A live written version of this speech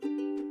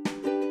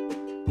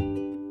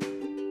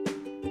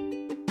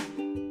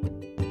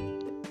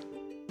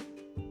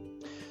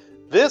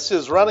This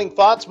is Running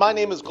Thoughts. My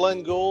name is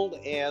Glenn Gould,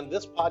 and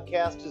this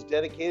podcast is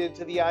dedicated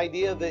to the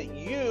idea that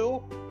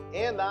you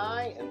and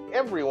I and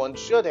everyone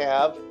should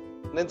have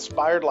an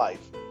inspired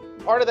life.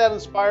 Part of that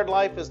inspired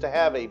life is to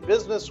have a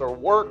business or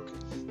work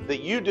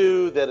that you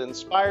do that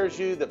inspires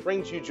you, that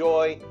brings you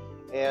joy,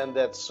 and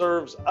that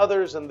serves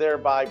others and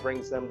thereby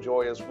brings them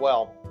joy as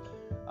well.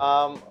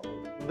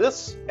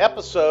 This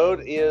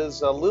episode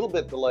is a little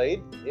bit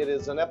delayed. It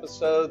is an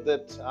episode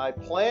that I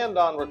planned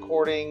on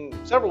recording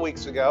several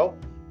weeks ago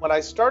when I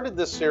started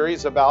this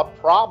series about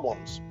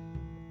problems.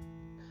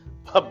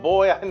 But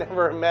boy, I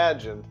never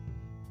imagined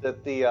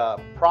that the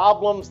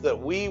problems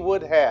that we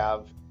would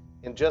have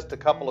in just a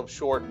couple of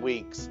short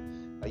weeks.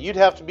 You'd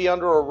have to be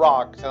under a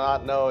rock to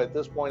not know at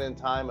this point in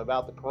time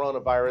about the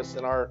coronavirus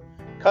in our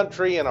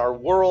country and our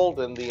world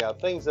and the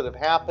things that have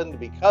happened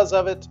because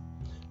of it.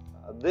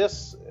 At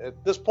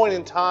this point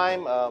in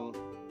time,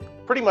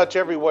 pretty much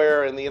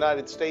everywhere in the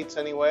United States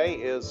anyway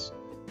is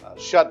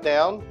shut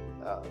down.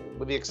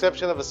 With the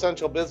exception of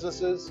essential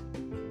businesses,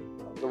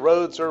 the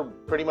roads are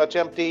pretty much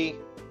empty.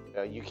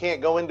 You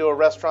can't go into a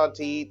restaurant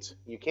to eat.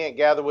 You can't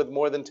gather with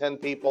more than 10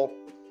 people.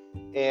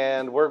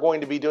 And we're going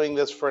to be doing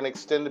this for an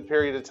extended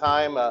period of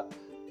time.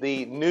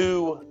 The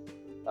new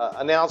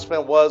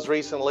announcement was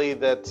recently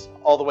that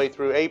all the way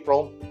through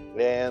April,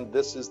 and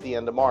this is the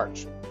end of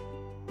March.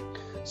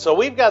 So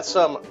we've got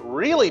some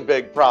really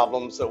big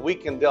problems that we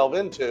can delve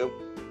into.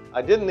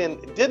 I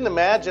didn't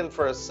imagine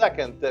for a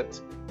second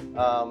that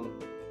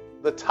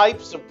the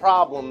types of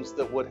problems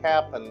that would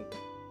happen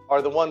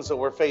are the ones that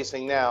we're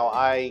facing now.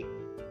 I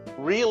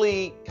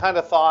really kind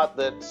of thought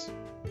that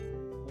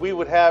we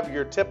would have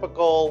your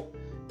typical,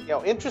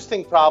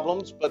 interesting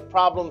problems, but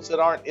problems that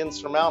aren't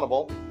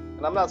insurmountable.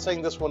 And I'm not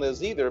saying this one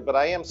is either, but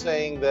I am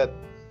saying that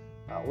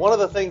one of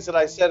the things that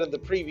I said in the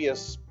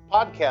previous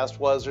podcast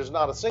was there's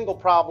not a single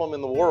problem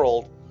in the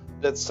world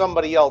that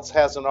somebody else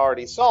hasn't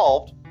already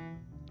solved.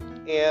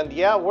 And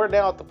yeah, we're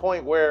now at the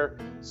point where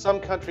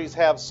some countries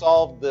have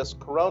solved this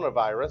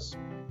coronavirus,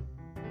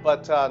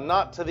 but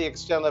not to the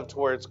extent of to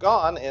where it's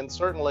gone, and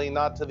certainly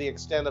not to the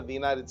extent of the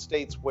United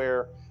States,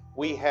 where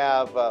we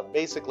have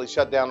basically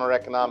shut down our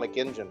economic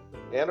engine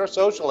and our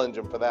social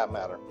engine for that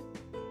matter.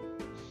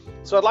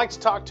 So I'd like to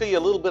talk to you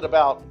a little bit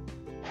about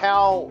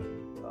how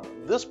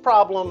this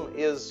problem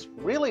is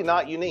really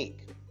not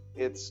unique.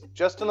 It's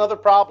just another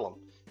problem.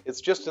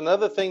 It's just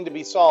another thing to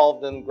be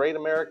solved, and great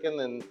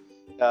American and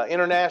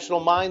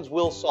international minds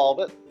will solve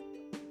it.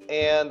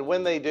 And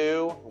when they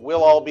do,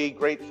 we'll all be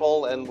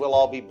grateful and we'll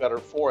all be better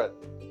for it.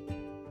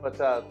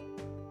 But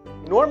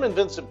Norman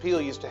Vincent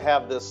Peale used to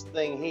have this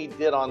thing he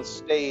did on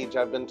stage,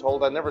 I've been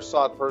told. I never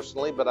saw it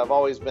personally, but I've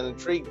always been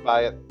intrigued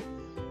by it.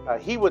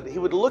 He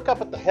would look up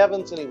at the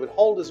heavens and he would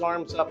hold his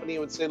arms up and he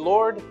would say,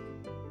 "Lord,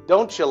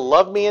 don't you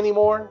love me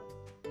anymore?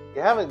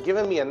 You haven't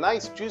given me a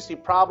nice, juicy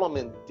problem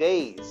in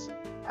days.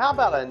 How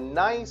about a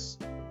nice,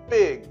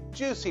 big,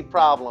 juicy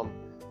problem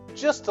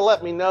just to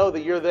let me know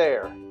that you're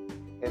there?"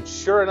 And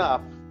sure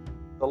enough,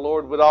 the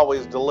Lord would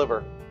always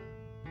deliver.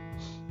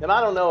 And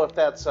I don't know if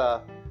that's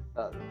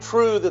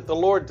true that the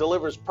Lord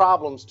delivers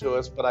problems to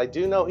us, but I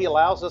do know He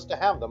allows us to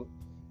have them,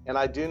 and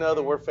I do know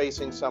that we're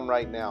facing some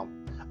right now.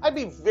 I'd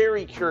be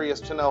very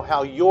curious to know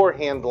how you're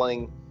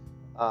handling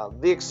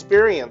the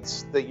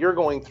experience that you're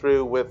going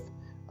through with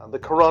the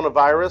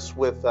coronavirus,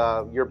 with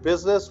your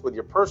business, with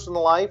your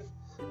personal life.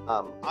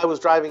 I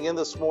was driving in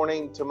this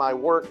morning to my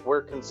work.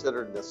 We're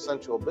considered an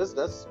essential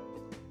business.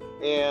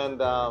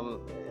 And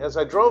as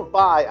I drove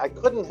by, I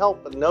couldn't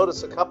help but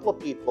notice a couple of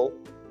people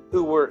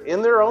who were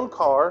in their own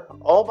car,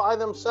 all by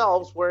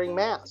themselves, wearing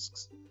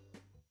masks.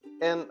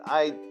 And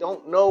I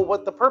don't know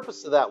what the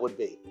purpose of that would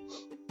be.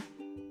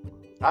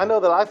 I know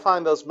that I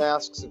find those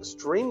masks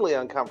extremely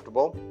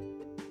uncomfortable.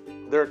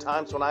 There are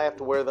times when I have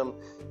to wear them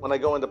when I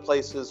go into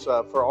places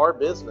for our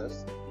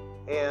business,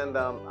 and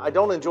I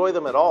don't enjoy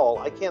them at all.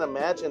 I can't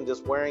imagine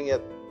just wearing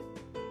it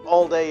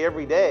all day,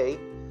 every day,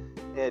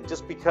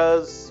 just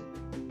because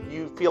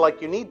you feel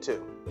like you need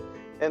to.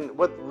 And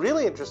what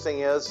really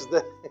interesting is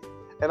that,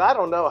 and I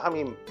don't know,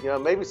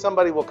 maybe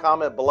somebody will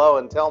comment below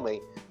and tell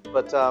me,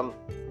 but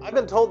I've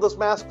been told those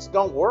masks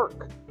don't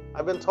work.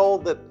 I've been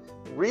told that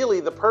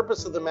really the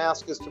purpose of the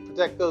mask is to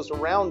protect those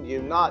around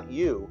you, not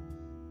you.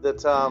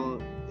 That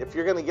if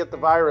you're going to get the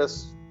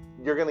virus,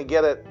 you're going to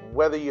get it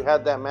whether you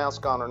had that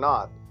mask on or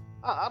not.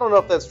 I don't know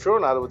if that's true or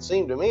not. It would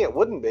seem to me it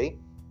wouldn't be.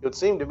 It would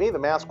seem to me the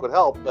mask would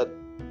help, but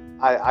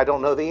I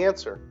don't know the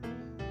answer.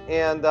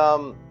 And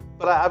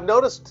but I've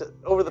noticed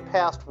over the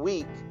past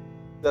week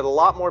that a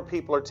lot more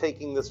people are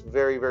taking this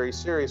very, very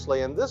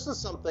seriously. And this is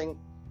something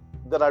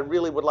that I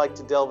really would like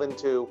to delve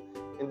into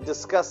in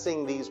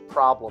discussing these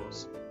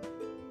problems.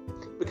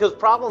 Because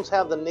problems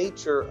have the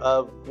nature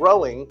of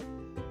growing,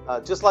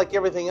 just like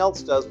everything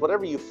else does.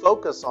 Whatever you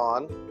focus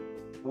on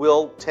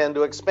will tend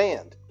to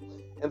expand.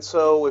 And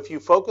so if you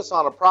focus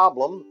on a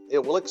problem,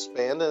 it will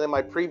expand. And in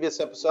my previous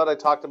episode, I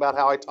talked about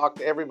how I talked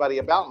to everybody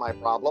about my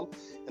problem.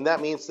 And that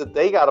means that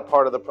they got a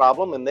part of the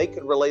problem and they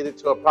could relate it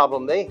to a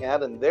problem they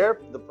had, and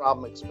the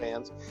problem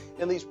expands.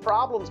 And these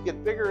problems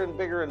get bigger and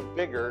bigger and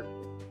bigger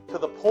to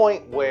the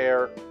point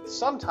where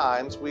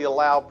sometimes we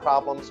allow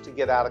problems to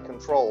get out of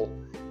control,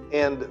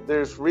 and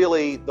there's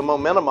really, the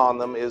momentum on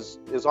them is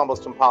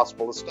almost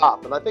impossible to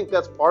stop. And I think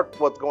that's part of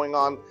what's going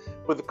on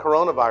with the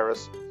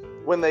coronavirus.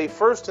 When they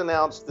first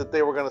announced that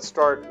they were going to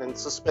start and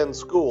suspend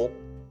school,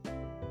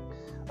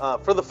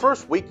 for the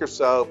first week or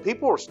so,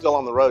 people were still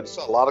on the road. You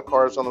saw a lot of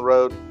cars on the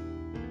road,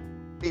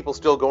 people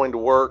still going to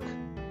work.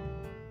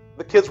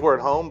 The kids were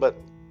at home, but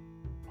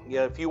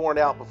if you weren't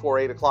out before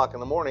 8 o'clock in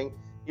the morning,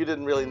 you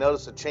didn't really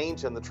notice a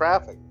change in the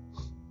traffic.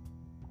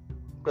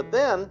 But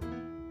then,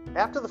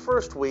 after the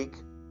first week,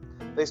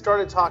 they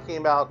started talking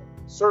about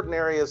certain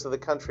areas of the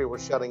country were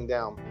shutting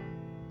down.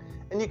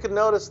 And you could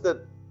notice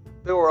that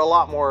there were a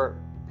lot more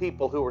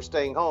people who were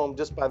staying home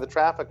just by the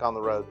traffic on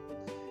the road.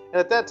 And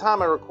at that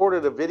time, I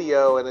recorded a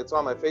video, and it's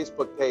on my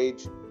Facebook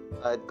page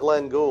at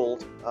Glenn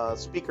Gould,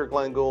 Speaker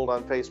Glenn Gould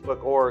on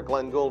Facebook, or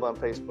Glenn Gould on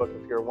Facebook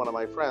if you're one of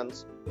my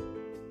friends.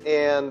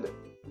 And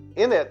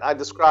in it, I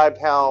described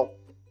how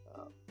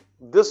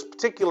this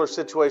particular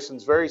situation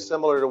is very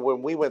similar to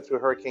when we went through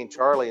Hurricane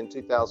Charley in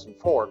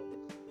 2004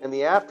 and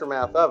the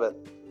aftermath of it.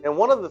 And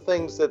one of the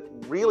things that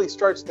really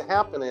starts to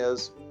happen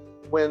is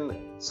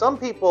when some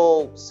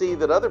people see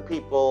that other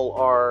people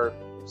are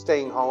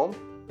staying home,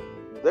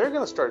 they're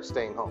going to start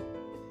staying home.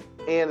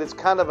 And it's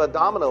kind of a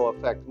domino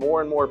effect,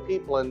 more and more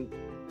people. And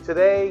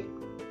today,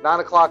 9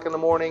 o'clock in the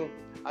morning,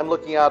 I'm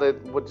looking out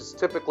at what is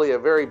typically a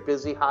very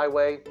busy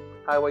highway,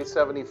 Highway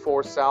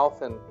 74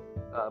 South in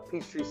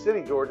Peachtree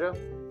City, Georgia.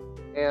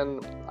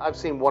 And I've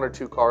seen 1 or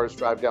 2 cars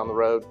drive down the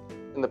road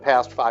in the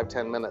past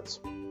 5-10 minutes.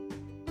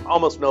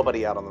 Almost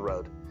nobody out on the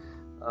road.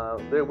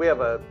 We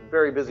have a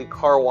very busy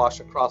car wash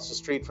across the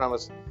street from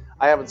us.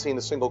 I haven't seen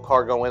a single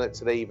car go in it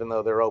today, even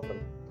though they're open.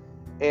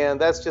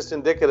 And that's just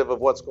indicative of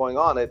what's going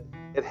on.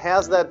 It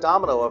has that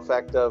domino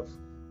effect of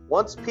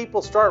once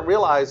people start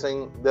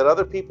realizing that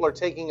other people are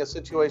taking a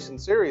situation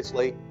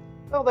seriously,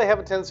 well, they have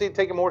a tendency to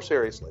take it more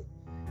seriously.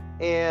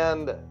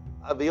 And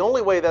the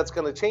only way that's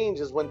going to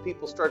change is when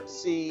people start to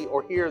see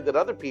or hear that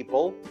other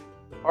people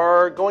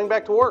are going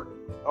back to work,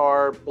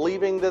 are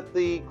believing that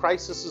the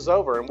crisis is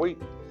over. And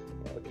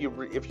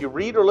if you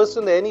read or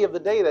listen to any of the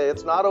data,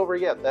 it's not over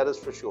yet, that is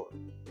for sure.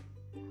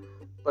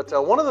 But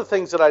one of the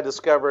things that I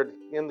discovered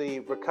in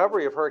the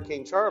recovery of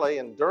Hurricane Charley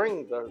and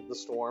during the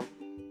storm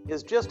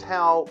is just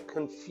how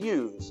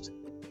confused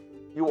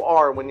you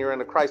are when you're in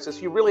a crisis.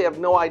 You really have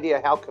no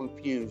idea how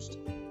confused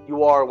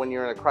you are when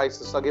you're in a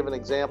crisis. I'll give an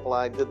example.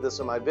 I did this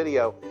in my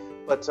video.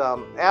 But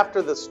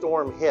after the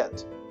storm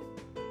hit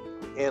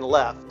and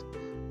left,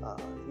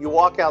 you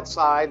walk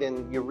outside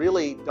and you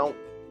really don't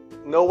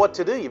know what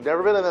to do. You've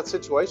never been in that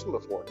situation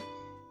before.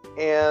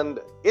 And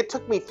it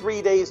took me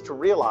 3 days to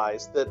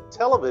realize that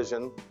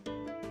television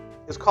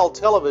is called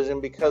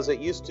television because it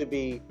used to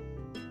be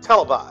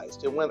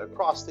televised. It went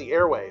across the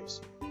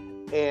airwaves.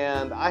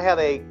 And I had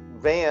a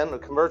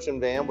conversion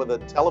van with a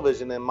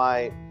television in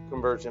my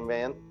conversion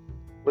van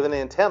with an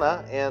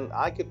antenna, and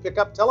I could pick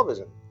up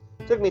television.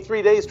 It took me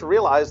 3 days to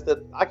realize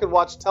that I could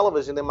watch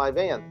television in my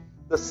van.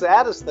 The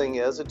saddest thing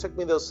is it took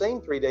me those same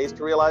 3 days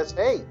to realize,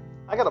 hey,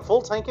 I got a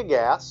full tank of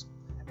gas,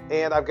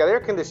 and I've got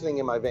air conditioning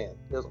in my van.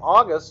 It was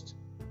August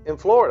in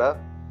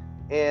Florida,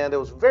 and it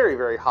was very,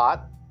 very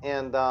hot.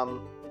 And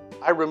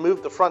I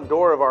removed the front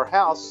door of our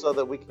house so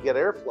that we could get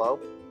airflow,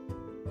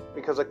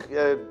 because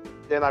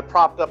I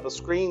propped up a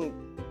screen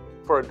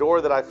for a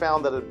door that I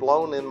found that had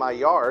blown in my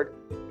yard.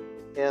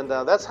 And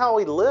that's how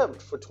we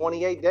lived for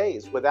 28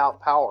 days without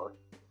power.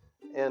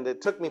 And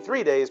it took me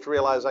 3 days to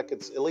realize I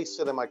could at least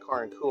sit in my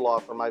car and cool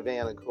off, or my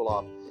van and cool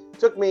off. It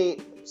took me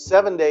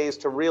 7 days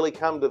to really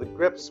come to the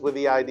grips with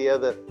the idea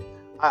that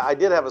I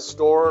did have a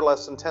store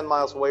less than 10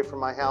 miles away from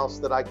my house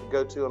that I could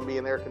go to and be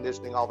in air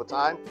conditioning all the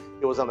time.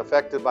 It was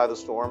unaffected by the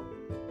storm.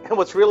 And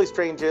what's really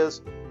strange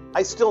is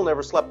I still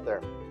never slept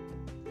there.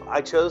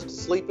 I chose to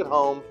sleep at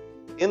home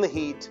in the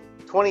heat,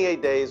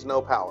 28 days, no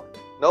power,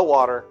 no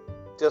water,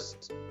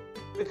 just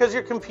because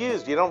you're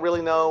confused. You don't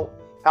really know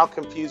how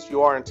confused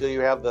you are until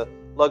you have the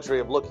luxury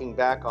of looking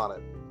back on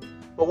it.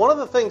 But one of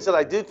the things that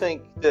I do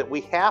think that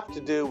we have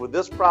to do with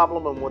this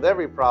problem and with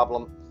every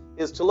problem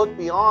is to look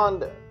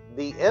beyond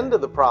the end of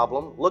the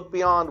problem, look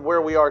beyond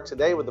where we are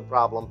today with the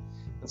problem,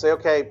 and say,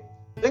 okay,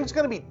 things are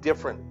going to be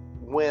different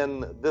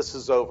when this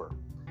is over.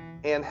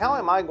 And how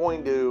am I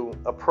going to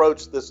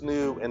approach this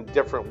new and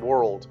different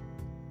world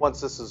once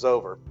this is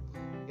over?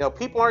 You know,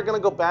 people aren't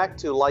going to go back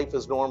to life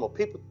as normal.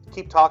 People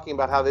keep talking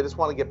about how they just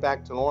want to get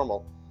back to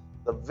normal.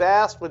 The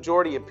vast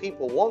majority of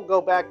people won't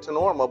go back to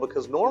normal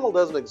because normal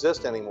doesn't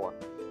exist anymore.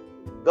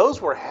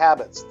 Those were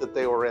habits that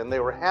they were in. They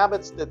were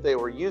habits that they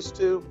were used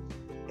to,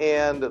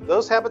 and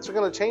those habits are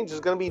going to change.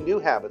 There's going to be new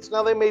habits.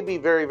 Now, they may be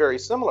very, very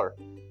similar,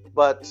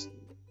 but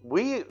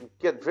we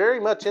get very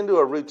much into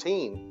a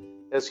routine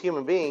as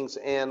human beings,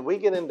 and we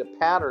get into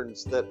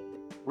patterns that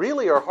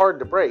really are hard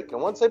to break.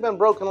 And once they've been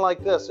broken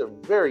like this, they're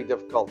very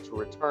difficult to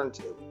return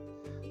to.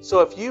 So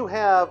if you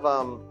have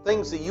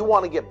things that you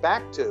want to get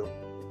back to,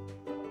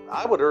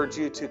 I would urge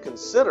you to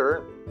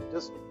consider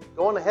just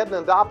going ahead and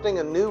adopting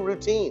a new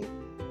routine.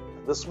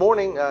 This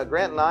morning,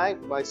 Grant and I,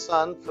 my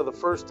son, for the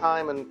first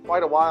time in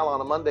quite a while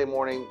on a Monday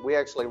morning, we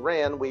actually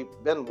ran. We've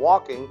been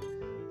walking,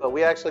 but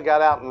we actually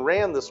got out and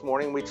ran this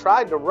morning. We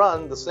tried to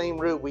run the same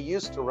route we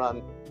used to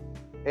run,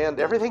 and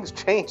everything's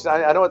changed.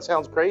 I know it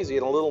sounds crazy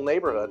in a little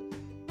neighborhood,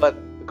 but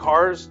the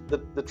cars,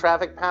 the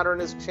traffic pattern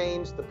has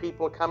changed. The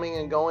people coming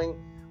and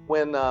going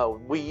when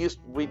we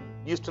used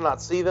to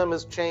not see them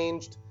has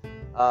changed.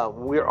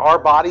 Our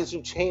bodies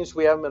have changed.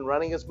 We haven't been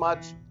running as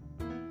much.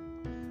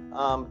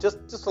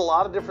 Just a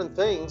lot of different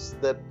things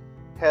that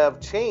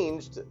have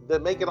changed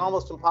that make it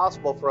almost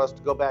impossible for us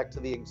to go back to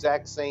the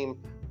exact same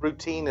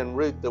routine and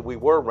route that we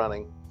were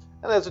running.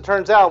 And as it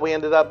turns out, we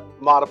ended up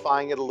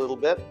modifying it a little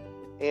bit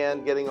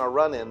and getting our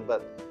run in.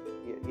 But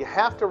you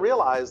have to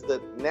realize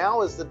that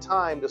now is the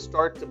time to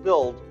start to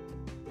build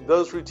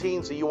those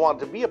routines that you want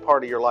to be a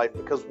part of your life,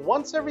 because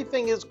once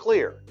everything is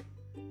clear,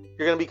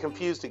 you're going to be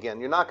confused again.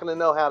 You're not going to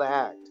know how to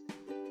act.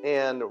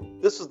 And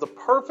this is the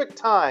perfect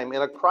time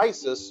in a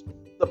crisis,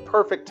 the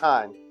perfect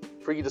time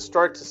for you to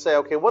start to say,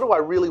 okay, what do I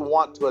really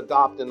want to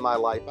adopt in my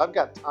life? I've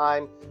got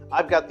time.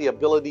 I've got the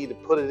ability to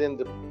put it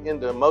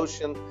into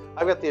motion.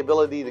 I've got the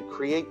ability to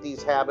create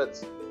these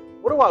habits.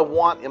 What do I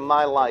want in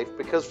my life?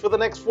 Because for the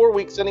next 4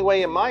 weeks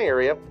anyway, in my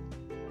area,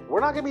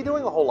 we're not going to be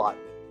doing a whole lot.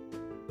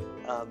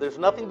 There's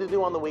nothing to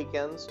do on the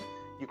weekends.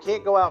 You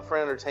can't go out for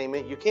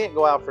entertainment. You can't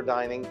go out for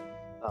dining.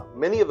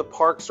 Many of the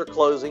parks are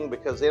closing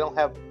because they don't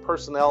have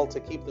personnel to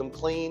keep them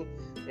clean,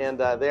 and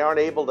they aren't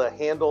able to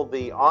handle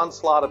the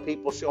onslaught of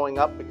people showing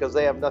up because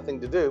they have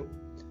nothing to do.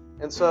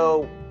 And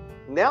so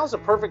now's a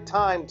perfect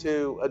time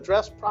to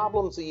address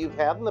problems that you've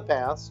had in the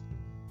past,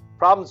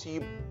 problems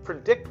you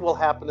predict will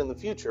happen in the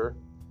future,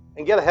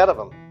 and get ahead of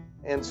them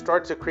and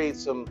start to create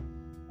some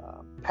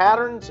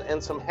patterns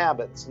and some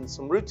habits and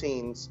some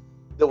routines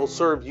that will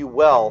serve you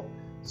well,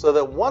 so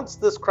that once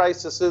this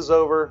crisis is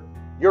over,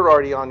 you're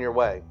already on your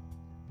way.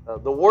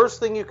 The worst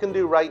thing you can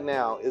do right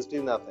now is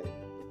do nothing.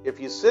 If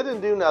you sit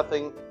and do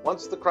nothing,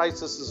 once the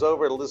crisis is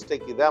over, it'll just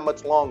take you that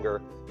much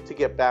longer to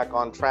get back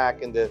on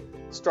track and to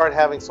start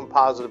having some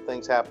positive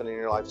things happen in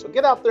your life. So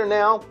get out there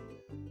now,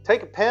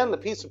 take a pen, a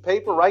piece of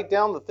paper, write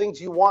down the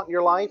things you want in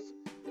your life,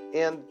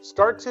 and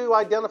start to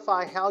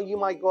identify how you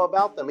might go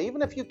about them.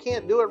 Even if you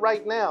can't do it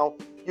right now,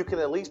 you can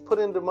at least put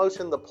into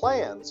motion the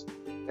plans.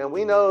 And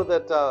we know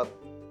that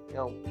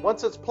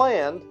once it's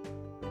planned,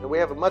 then we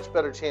have a much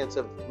better chance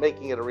of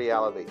making it a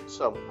reality.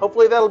 So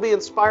hopefully that'll be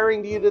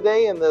inspiring to you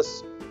today in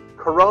this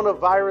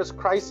coronavirus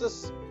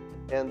crisis,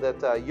 and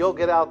that you'll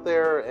get out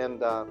there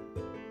and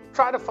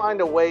try to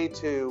find a way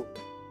to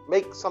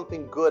make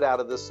something good out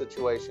of this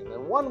situation.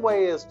 And one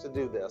way is to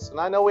do this. And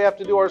I know we have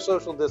to do our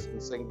social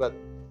distancing, but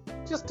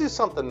just do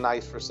something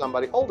nice for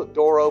somebody. Hold a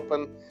door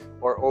open,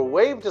 or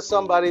wave to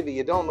somebody that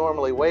you don't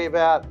normally wave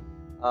at.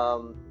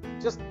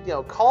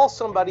 Call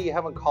somebody you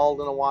haven't called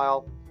in a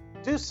while.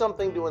 Do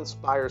something to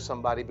inspire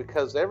somebody,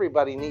 because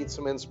everybody needs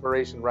some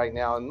inspiration right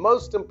now. And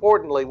most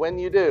importantly, when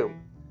you do,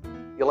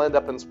 you'll end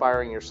up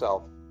inspiring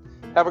yourself.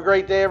 Have a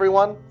great day,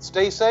 everyone.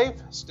 Stay safe,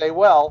 stay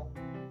well,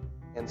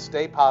 and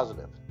stay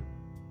positive.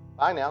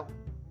 Bye now.